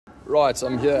Right,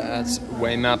 I'm here at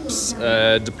Waymap's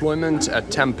deployment at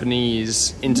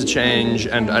Tampines Interchange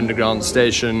and Underground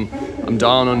Station. I'm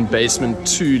down on basement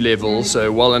 2 level,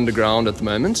 so well underground at the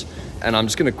moment. And I'm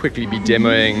just going to quickly be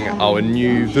demoing our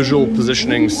new visual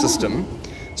positioning system.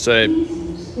 So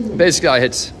basically I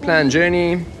hit plan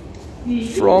journey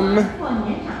from,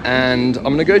 and I'm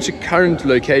going to go to current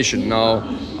location. Now,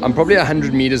 I'm probably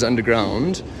 100 meters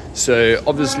underground. So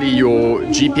obviously your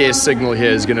GPS signal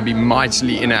here is going to be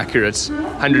mightily inaccurate,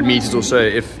 100 meters or so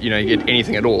if you get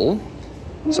anything at all.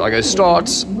 So I go start,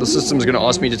 the system's going to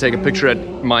ask me to take a picture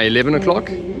at my 11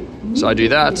 o'clock. So I do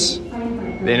that,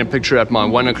 then a picture at my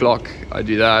 1 o'clock, I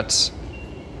do that,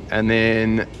 and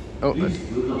then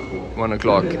 1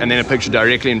 o'clock, and then a picture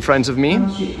directly in front of me.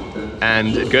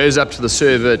 And it goes up to the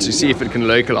server to see if it can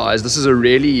localize. This is a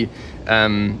really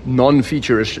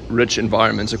non-feature rich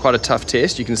environment, so quite a tough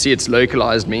test. You can see it's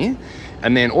localized me,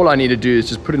 and then all I need to do is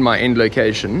just put in my end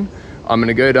location. I'm going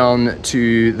to go down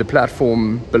to the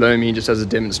platform below me just as a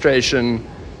demonstration,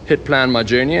 hit plan my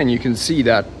journey, and you can see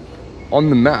that on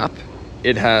the map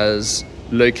it has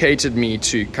located me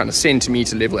to kind of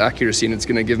centimeter level accuracy, and it's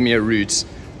going to give me a route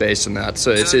based on that.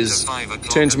 So it says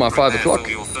turn to my 5 o'clock,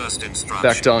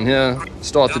 back down here,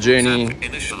 start the journey,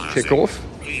 kick off.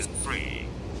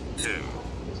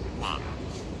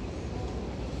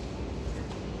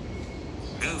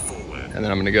 And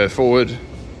then I'm going to go forward. You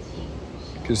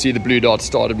can see the blue dot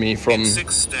started me from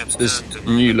this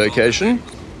new location.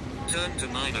 Turn to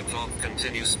 9 o'clock,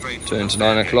 continue straight. Turn to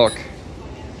 9 o'clock.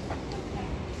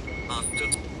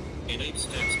 In 8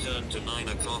 steps, turn to 9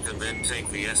 o'clock and then take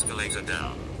the escalator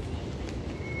down.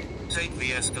 Take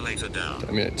the escalator down.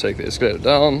 I'm going to take the escalator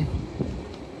down.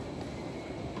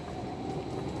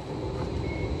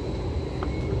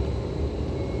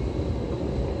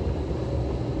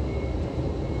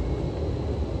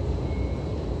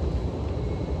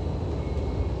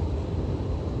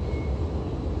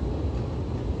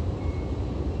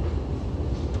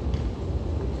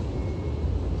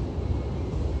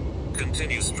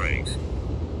 Continue straight.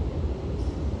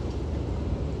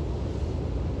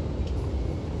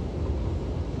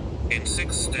 In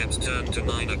 6 steps, turn to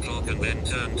 9 o'clock and then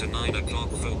turn to 9 o'clock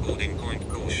for boarding point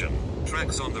caution.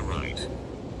 Tracks on the right.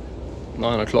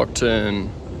 9 o'clock turn,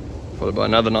 followed by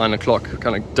another 9 o'clock,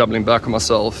 kind of doubling back on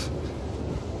myself.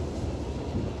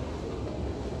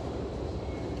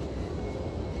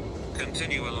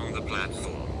 Continue along the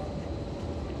platform.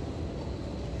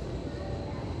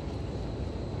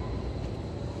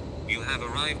 You have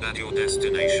arrived at your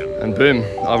destination. And boom,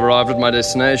 I've arrived at my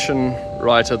destination,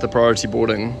 right at the priority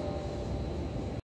boarding.